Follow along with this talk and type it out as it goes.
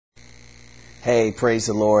Hey, praise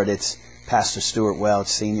the Lord. It's Pastor Stuart Welch,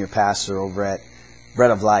 Senior Pastor over at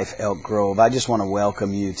Bread of Life, Elk Grove. I just want to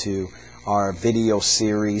welcome you to our video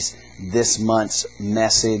series, this month's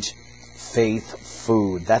message, Faith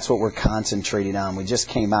Food. That's what we're concentrating on. We just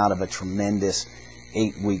came out of a tremendous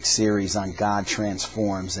 8-week series on God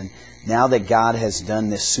Transforms. And now that God has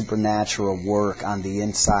done this supernatural work on the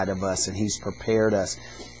inside of us and He's prepared us,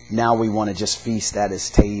 now we want to just feast at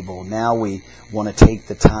His table. Now we want to take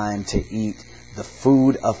the time to eat the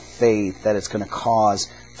food of faith that it's going to cause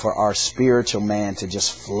for our spiritual man to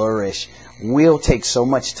just flourish. We'll take so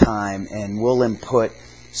much time and we'll input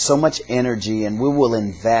so much energy and we will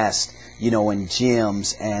invest, in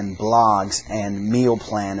gyms and blogs and meal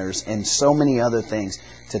planners and so many other things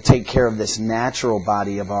to take care of this natural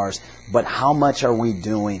body of ours. But how much are we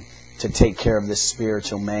doing to take care of this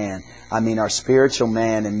spiritual man? I mean, our spiritual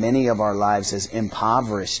man in many of our lives is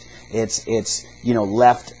impoverished. It's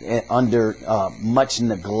left under much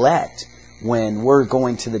neglect when we're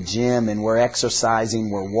going to the gym and we're exercising,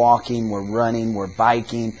 we're walking, we're running, we're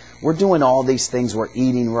biking. We're doing all these things. We're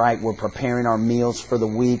eating right. We're preparing our meals for the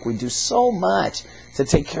week. We do so much to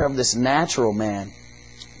take care of this natural man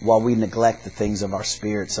while we neglect the things of our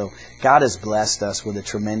spirit. So God has blessed us with a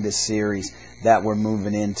tremendous series that we're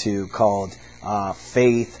moving into called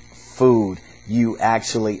Faith Food. You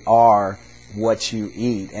actually are what you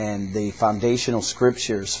eat. And the foundational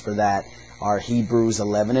scriptures for that are Hebrews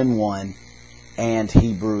 11:1 and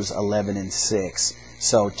Hebrews 11:6.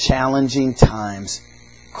 So challenging times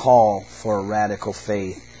call for a radical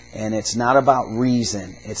faith. And it's not about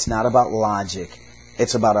reason. It's not about logic.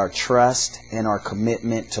 It's about our trust and our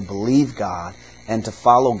commitment to believe God and to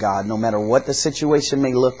follow God no matter what the situation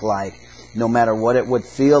may look like, no matter what it would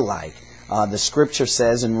feel like. The scripture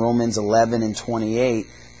says in Romans 11:28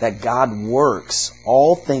 that God works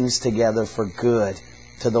all things together for good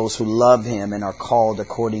to those who love Him and are called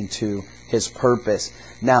according to His purpose.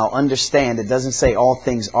 Now, understand, it doesn't say all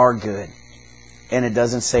things are good, and it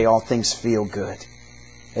doesn't say all things feel good.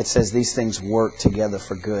 It says these things work together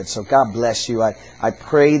for good. So God bless you. I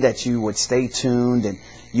pray that you would stay tuned and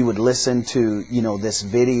you would listen to, this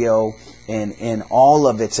video in all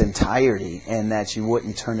of its entirety, and that you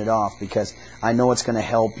wouldn't turn it off, because I know it's going to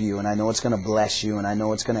help you, and I know it's going to bless you, and I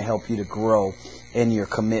know it's going to help you to grow in your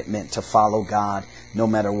commitment to follow God no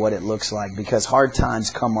matter what it looks like. Because hard times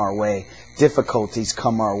come our way, difficulties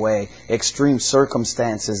come our way, extreme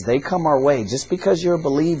circumstances, they come our way. Just because you're a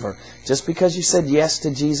believer, just because you said yes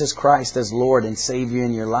to Jesus Christ as Lord and Savior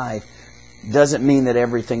in your life, doesn't mean that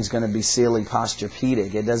everything's going to be Sealy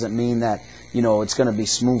Posturepedic. It doesn't mean that it's going to be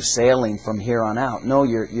smooth sailing from here on out. No,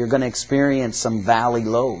 you're going to experience some valley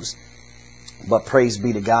lows. But praise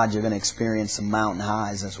be to God, you're going to experience some mountain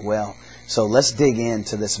highs as well. So let's dig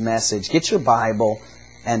into this message. Get your Bible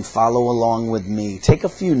and follow along with me. Take a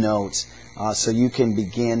few notes so you can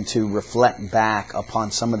begin to reflect back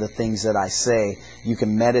upon some of the things that I say. You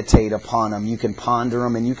can meditate upon them. You can ponder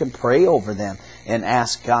them, and you can pray over them and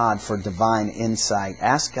ask God for divine insight.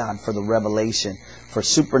 Ask God for the revelation, for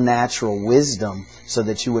supernatural wisdom, so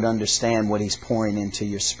that you would understand what He's pouring into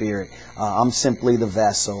your spirit. I'm simply the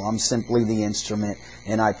vessel. I'm simply the instrument.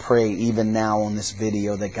 And I pray even now on this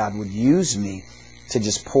video that God would use me to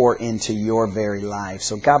just pour into your very life.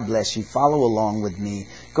 So God bless you. Follow along with me.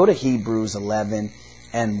 Go to Hebrews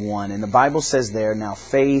 11:1. And the Bible says there, now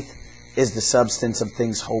faith is the substance of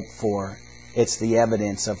things hoped for. It's the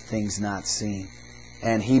evidence of things not seen.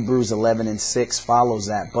 And Hebrews 11:6 follows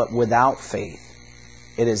that. But without faith,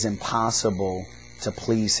 it is impossible to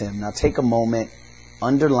please Him. Now take a moment,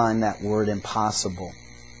 underline that word impossible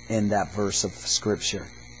in that verse of Scripture.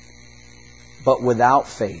 But without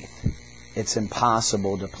faith, it's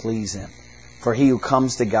impossible to please Him. For he who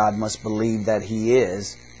comes to God must believe that He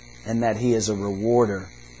is, and that He is a rewarder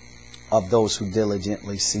of those who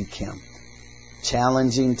diligently seek Him.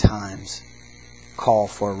 Challenging times call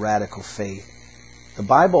for a radical faith. The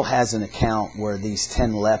Bible has an account where these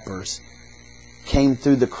 10 lepers came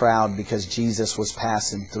through the crowd because Jesus was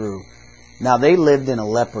passing through. Now, they lived in a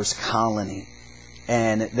leper's colony,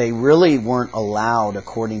 and they really weren't allowed,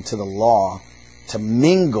 according to the law, to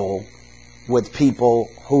mingle with people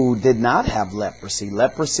who did not have leprosy.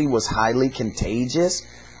 Leprosy was highly contagious.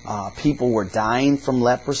 People were dying from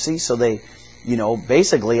leprosy, so they,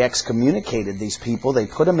 basically excommunicated these people. They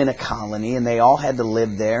put them in a colony, and they all had to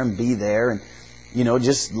live there and be there and,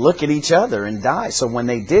 just look at each other and die. So when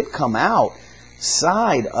they did come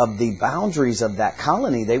outside of the boundaries of that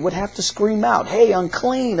colony, they would have to scream out, "Hey,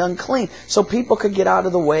 unclean, unclean," so people could get out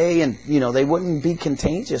of the way and, they wouldn't be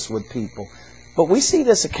contagious with people. But we see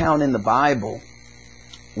this account in the Bible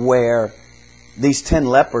where these 10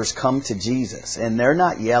 lepers come to Jesus, and they're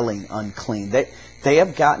not yelling unclean. They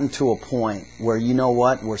have gotten to a point where, you know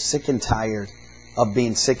what, we're sick and tired of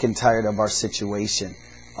being sick and tired of our situation,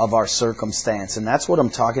 of our circumstance. And that's what I'm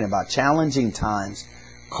talking about. Challenging times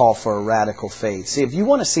call for a radical faith. See, if you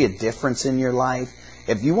want to see a difference in your life,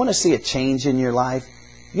 if you want to see a change in your life,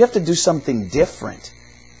 you have to do something different.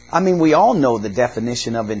 I mean, we all know the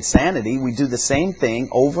definition of insanity. We do the same thing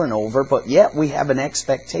over and over, but yet we have an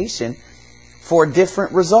expectation for a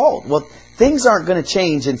different result. Well, things aren't going to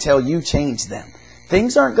change until you change them.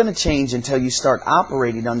 Things aren't going to change until you start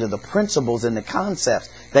operating under the principles and the concepts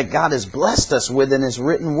that God has blessed us with in His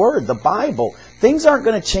written word, the Bible. Things aren't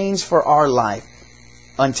going to change for our life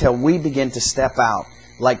until we begin to step out.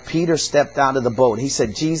 Like Peter stepped out of the boat. He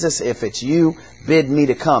said, Jesus, if it's you, bid me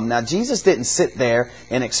to come. Now, Jesus didn't sit there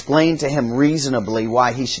and explain to him reasonably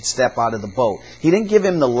why he should step out of the boat. He didn't give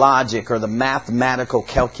him the logic or the mathematical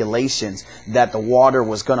calculations that the water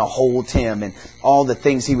was going to hold him and all the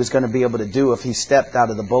things he was going to be able to do if he stepped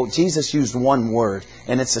out of the boat. Jesus used one word,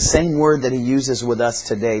 and it's the same word that He uses with us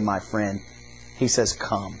today, my friend. He says,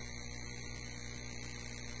 come.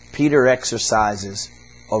 Peter exercises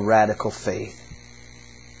a radical faith.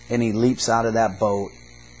 And he leaps out of that boat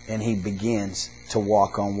and he begins to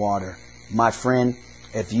walk on water. My friend,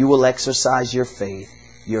 if you will exercise your faith,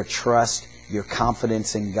 your trust, your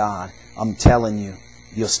confidence in God, I'm telling you,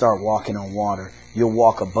 you'll start walking on water. You'll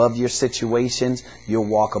walk above your situations. You'll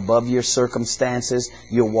walk above your circumstances.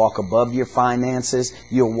 You'll walk above your finances.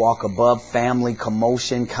 You'll walk above family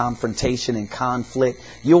commotion, confrontation, and conflict.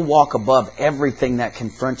 You'll walk above everything that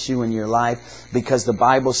confronts you in your life, because the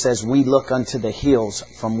Bible says we look unto the hills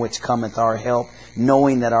from which cometh our help,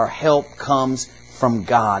 knowing that our help comes from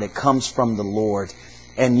God. It comes from the Lord.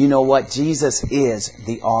 And you know what? Jesus is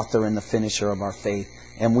the author and the finisher of our faith,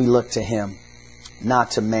 and we look to Him,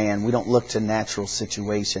 not to man. We don't look to natural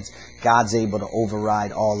situations. God's able to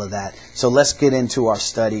override all of that. So let's get into our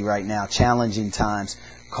study right now. Challenging times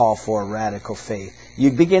call for a radical faith.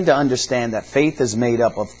 You begin to understand that faith is made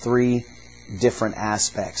up of three different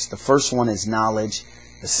aspects. The first one is knowledge.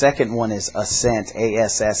 The second one is assent,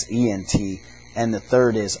 A-S-S-E-N-T. And the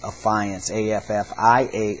third is affiance, A-F-F-I-A-N-C-E.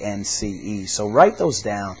 So write those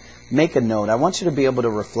down. Make a note. I want you to be able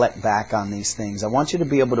to reflect back on these things. I want you to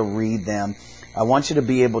be able to read them. I want you to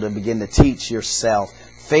be able to begin to teach yourself.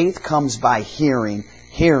 Faith comes by hearing,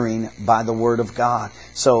 hearing by the Word of God.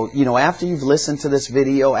 So, you know, after you've listened to this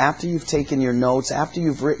video, after you've taken your notes, after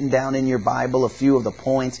you've written down in your Bible a few of the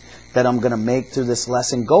points that I'm going to make through this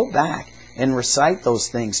lesson, go back and recite those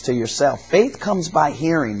things to yourself. Faith comes by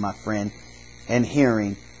hearing, my friend, and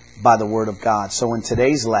hearing by the Word of God. So in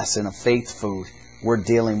today's lesson of Faith Food, we're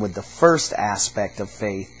dealing with the first aspect of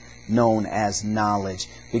faith, known as knowledge.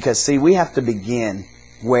 Because, see, we have to begin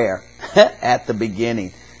where? At the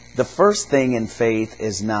beginning. The first thing in faith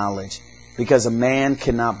is knowledge, because a man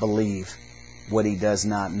cannot believe what he does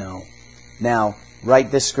not know. Now,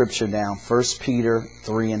 write this scripture down, 1 Peter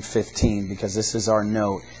 3 and 15, because this is our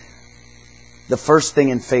note. The first thing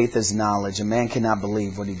in faith is knowledge. A man cannot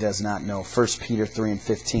believe what he does not know. 1 Peter 3 and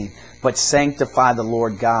 15. But sanctify the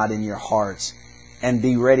Lord God in your hearts, and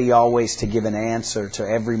be ready always to give an answer to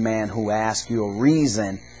every man who asks you a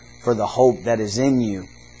reason for the hope that is in you,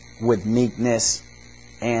 with meekness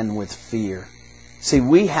and with fear. See,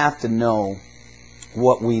 we have to know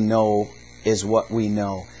what we know is what we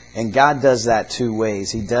know. And God does that two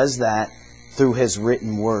ways. He does that through His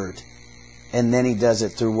written word. And then He does it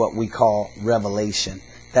through what we call revelation.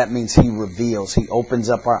 That means He reveals. He opens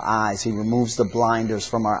up our eyes. He removes the blinders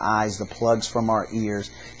from our eyes, the plugs from our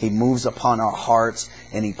ears. He moves upon our hearts,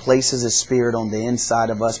 and He places His Spirit on the inside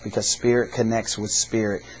of us, because Spirit connects with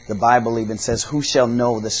Spirit. The Bible even says, who shall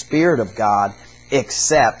know the Spirit of God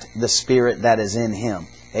except the Spirit that is in him?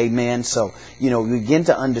 Amen. So, you know, we begin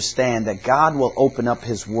to understand that God will open up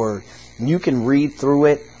His Word. You can read through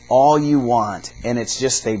it all you want, and it's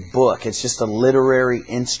just a book. It's just a literary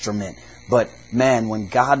instrument. But man, when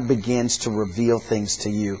God begins to reveal things to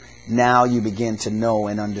you, now you begin to know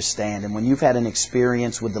and understand. And when you've had an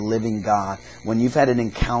experience with the living God, when you've had an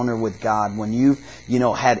encounter with God, when you've,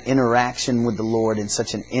 had interaction with the Lord in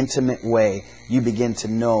such an intimate way, you begin to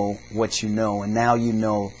know what you know. And now you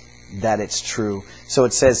know that it's true. So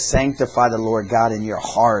it says, sanctify the Lord God in your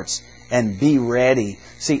hearts and be ready.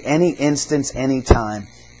 See, any instance, any time,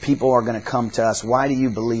 people are going to come to us. Why do you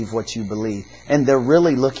believe what you believe? And they're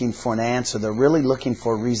really looking for an answer. They're really looking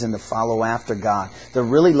for a reason to follow after God. They're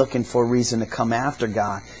really looking for a reason to come after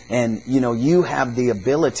God. And, you have the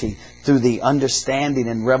ability through the understanding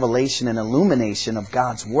and revelation and illumination of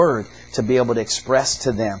God's Word to be able to express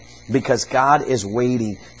to them because God is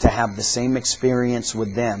waiting to have the same experience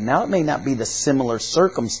with them. Now, it may not be the similar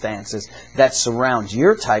circumstances that surround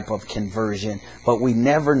your type of conversion, but we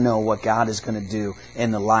never know what God is going to do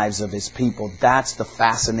in the lives of His people. That's the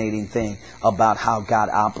fascinating thing about how God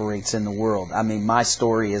operates in the world. I mean, my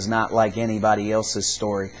story is not like anybody else's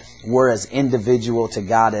story. We're as individual to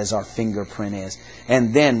God as our fingerprint is.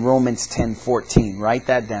 And then Romans 10:14. Write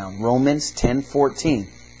that down. Romans 10:14.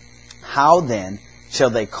 How then shall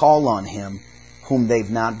they call on Him whom they've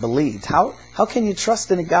not believed? How can you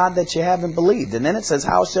trust in a God that you haven't believed? And then it says,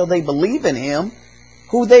 how shall they believe in Him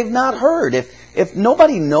who they've not heard? If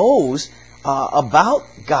nobody knows about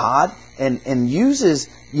God and uses,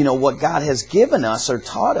 what God has given us or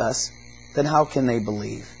taught us, then how can they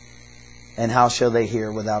believe? And how shall they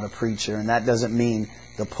hear without a preacher? And that doesn't mean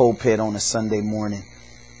the pulpit on a Sunday morning.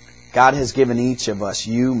 God has given each of us,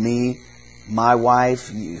 you, me, my wife,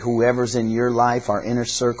 whoever's in your life, our inner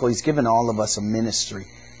circle, He's given all of us a ministry.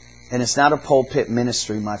 And it's not a pulpit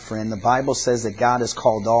ministry, my friend. The Bible says that God has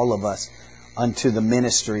called all of us unto the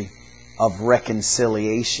ministry of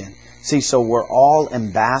reconciliation. See, so we're all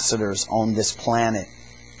ambassadors on this planet.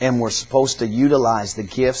 And we're supposed to utilize the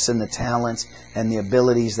gifts and the talents and the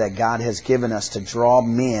abilities that God has given us to draw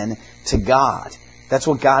men to God. That's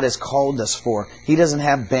what God has called us for. He doesn't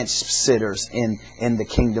have bench sitters in the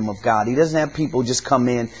kingdom of God. He doesn't have people just come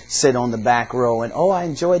in, sit on the back row, and, oh, I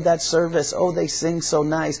enjoyed that service. Oh, they sing so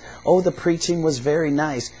nice. Oh, the preaching was very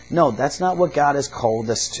nice. No, that's not what God has called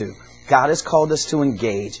us to. God has called us to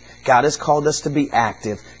engage. God has called us to be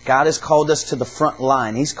active. God has called us to the front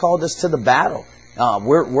line. He's called us to the battle.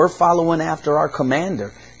 We're following after our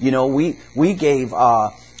commander. We gave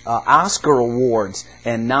Oscar awards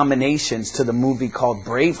and nominations to the movie called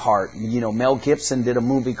Braveheart. Mel Gibson did a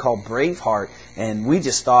movie called Braveheart, and we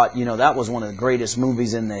just thought, that was one of the greatest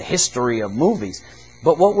movies in the history of movies.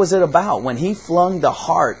 But what was it about? When he flung the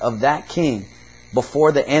heart of that king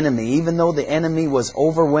before the enemy, even though the enemy was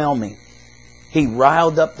overwhelming, he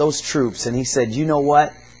riled up those troops and he said, you know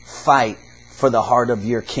what? Fight for the heart of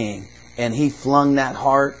your king. And he flung that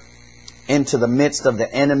heart into the midst of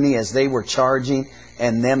the enemy as they were charging,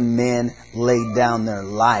 and them men laid down their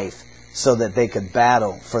life so that they could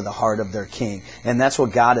battle for the heart of their king. And that's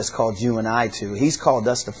what God has called you and I to. He's called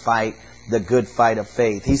us to fight the good fight of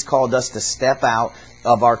faith. He's called us to step out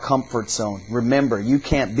of our comfort zone. Remember, you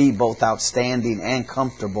can't be both outstanding and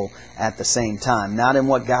comfortable at the same time. Not in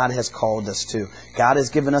what God has called us to. God has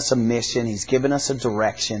given us a mission. He's given us a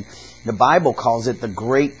direction. The Bible calls it the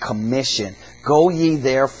Great Commission. Go ye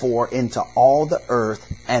therefore into all the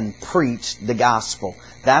earth and preach the gospel.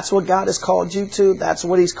 That's what God has called you to. That's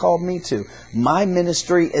what He's called me to. My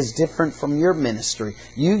ministry is different from your ministry.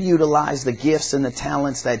 You utilize the gifts and the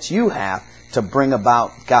talents that you have to bring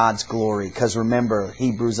about God's glory. Because remember,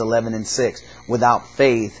 Hebrews 11:6, without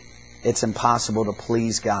faith, it's impossible to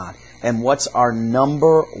please God. And what's our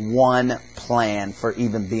number one plan for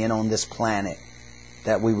even being on this planet?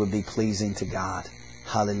 That we would be pleasing to God.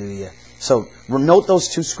 Hallelujah. So note those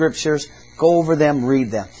two scriptures. Go over them, read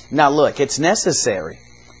them. Now look, it's necessary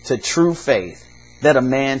to true faith that a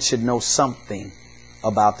man should know something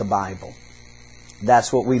about the Bible.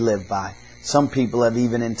 That's what we live by. Some people have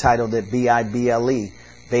even entitled it BIBLE,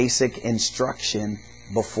 Basic Instruction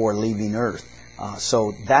Before Leaving Earth.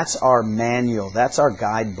 So that's our manual. That's our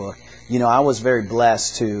guidebook. I was very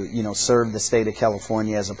blessed to, serve the state of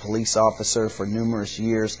California as a police officer for numerous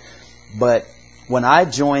years. But when I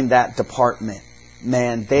joined that department,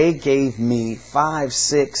 man, they gave me 5,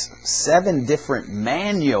 6, 7 different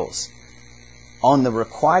manuals on the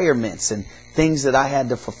requirements and things that I had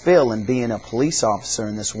to fulfill in being a police officer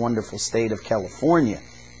in this wonderful state of California.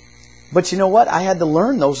 But you know what? I had to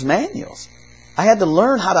learn those manuals. I had to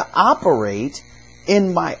learn how to operate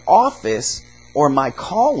in my office or my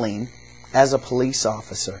calling as a police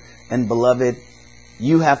officer. And beloved,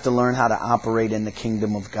 you have to learn how to operate in the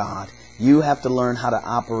kingdom of God. You have to learn how to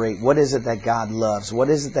operate. What is it that God loves? What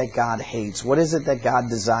is it that God hates? What is it that God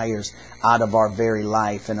desires out of our very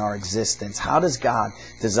life and our existence? How does God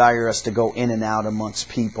desire us to go in and out amongst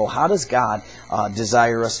people? How does God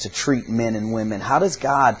desire us to treat men and women? How does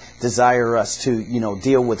God desire us to,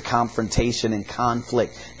 deal with confrontation and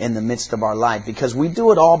conflict in the midst of our life? Because we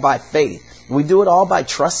do it all by faith. We do it all by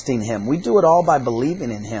trusting Him. We do it all by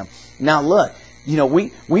believing in Him. Now look,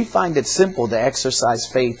 we find it simple to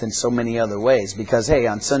exercise faith in so many other ways because, hey,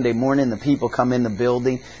 on Sunday morning, the people come in the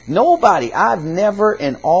building. I've never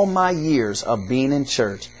in all my years of being in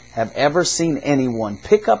church have ever seen anyone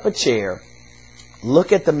pick up a chair,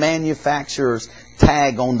 look at the manufacturer's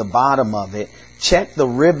tag on the bottom of it, check the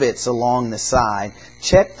rivets along the side,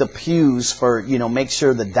 check the pews for, make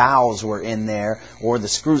sure the dowels were in there or the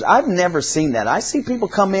screws. I've never seen that. I see people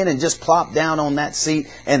come in and just plop down on that seat,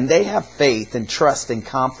 and they have faith and trust and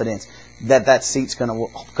confidence that that seat's going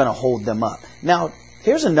to hold them up. Now,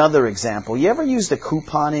 here's another example. You ever used a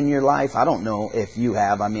coupon in your life? I don't know if you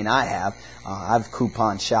have. I mean, I have. I've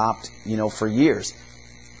coupon shopped, for years.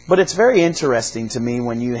 But it's very interesting to me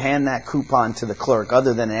when you hand that coupon to the clerk,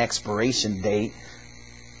 other than an expiration date,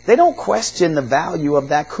 they don't question the value of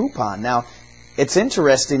that coupon. Now, it's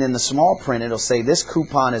interesting in the small print, it'll say this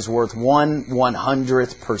coupon is worth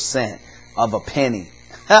 1/100th% of a penny.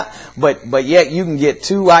 But yet you can get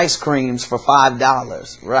 2 ice creams for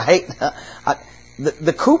 $5, right?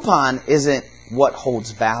 The coupon isn't what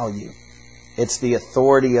holds value. It's the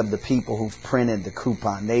authority of the people who've printed the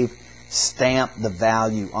coupon. They've stamped the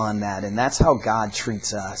value on that. And that's how God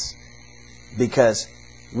treats us. Because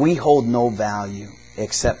we hold no value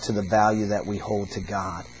except to the value that we hold to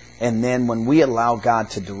God. And then when we allow God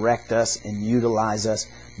to direct us and utilize us,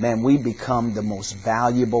 man, we become the most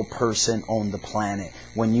valuable person on the planet.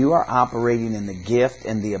 When you are operating in the gift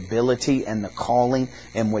and the ability and the calling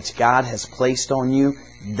in which God has placed on you,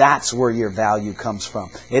 that's where your value comes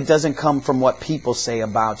from. It doesn't come from what people say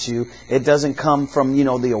about you. It doesn't come from,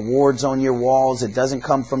 the awards on your walls. It doesn't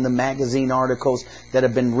come from the magazine articles that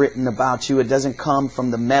have been written about you. It doesn't come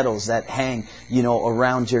from the medals that hang,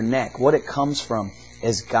 around your neck. What it comes from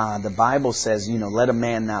is God. The Bible says, let a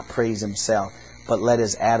man not praise himself, but let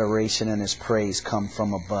his adoration and his praise come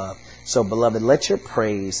from above. So, beloved, let your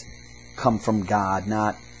praise come from God,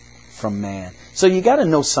 not from man. So you got to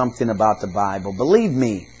know something about the Bible. Believe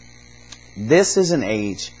me, this is an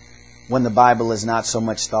age when the Bible is not so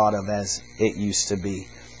much thought of as it used to be.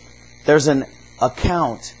 There's an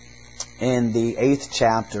account in the 8th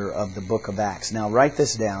chapter of the book of Acts. Now write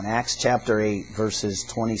this down, Acts chapter 8, verses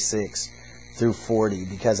 26 through 40,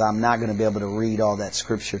 because I'm not going to be able to read all that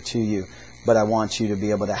scripture to you, but I want you to be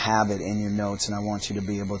able to have it in your notes, and I want you to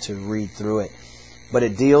be able to read through it. But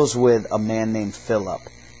it deals with a man named Philip,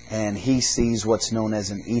 and he sees what's known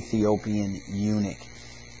as an Ethiopian eunuch.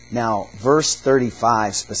 Now, verse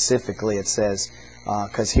 35 specifically, it says,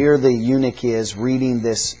 because here the eunuch is reading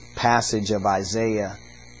this passage of Isaiah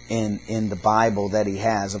in the Bible that he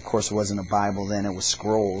has. Of course, it wasn't a Bible then, it was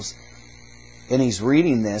scrolls. And he's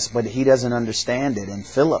reading this, but he doesn't understand it. And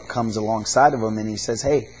Philip comes alongside of him and he says,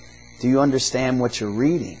 hey, do you understand what you're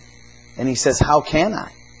reading? And he says, how can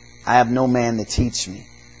I? I have no man to teach me.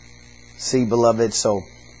 See, beloved, so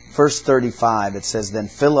verse 35, it says, then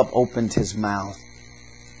Philip opened his mouth,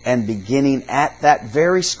 and beginning at that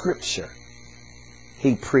very scripture,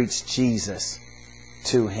 he preached Jesus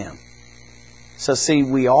to him. So see,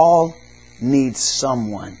 we all need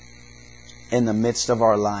someone in the midst of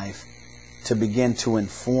our life to begin to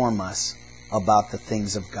inform us about the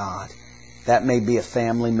things of God. That may be a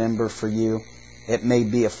family member for you. It may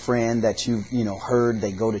be a friend that you've heard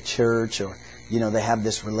they go to church, or they have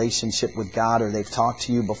this relationship with God, or they've talked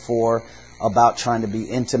to you before about trying to be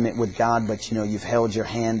intimate with God, but you've held your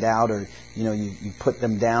hand out, or you put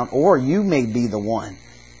them down. Or you may be the one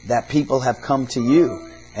that people have come to you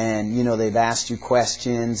and they've asked you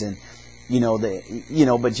questions, and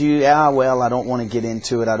but I don't want to get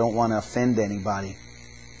into it. I don't want to offend anybody.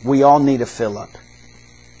 We all need a Philip,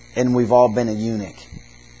 and we've all been a eunuch.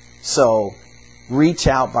 So reach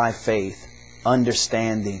out by faith,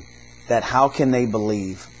 understanding that how can they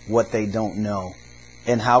believe what they don't know,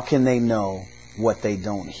 and how can they know what they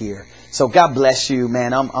don't hear? So God bless you,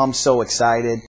 man. I'm so excited.